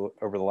evolved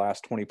over the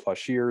last 20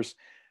 plus years,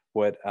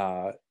 what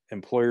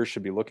employers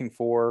should be looking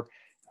for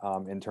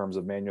in terms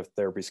of manual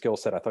therapy skill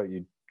set. I thought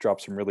you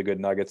dropped some really good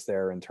nuggets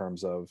there in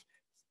terms of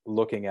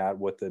looking at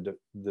what the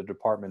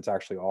department's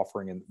actually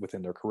offering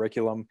within their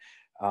curriculum.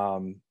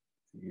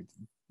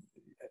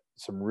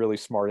 Some really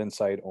smart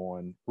insight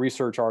on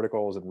research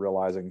articles and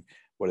realizing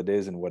what it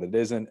is and what it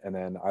isn't. And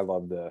then I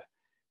love the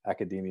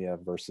academia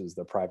versus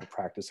the private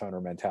practice owner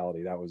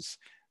mentality. That was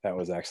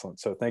excellent.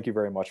 So thank you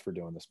very much for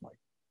doing this, Mike.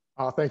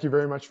 Thank you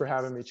very much for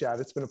having me, Chad.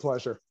 It's been a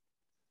pleasure.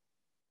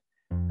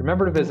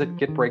 Remember to visit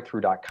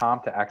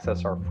getbreakthrough.com to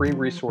access our free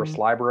resource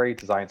library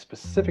designed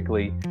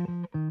specifically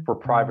for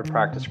private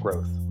practice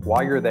growth.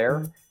 While you're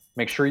there,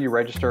 make sure you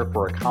register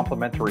for a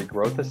complimentary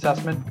growth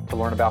assessment to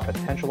learn about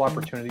potential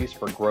opportunities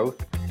for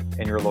growth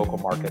in your local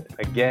market.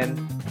 Again,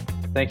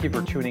 thank you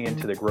for tuning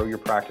into the Grow Your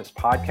Practice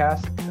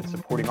podcast and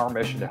supporting our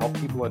mission to help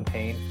people in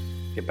pain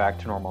get back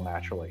to normal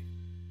naturally.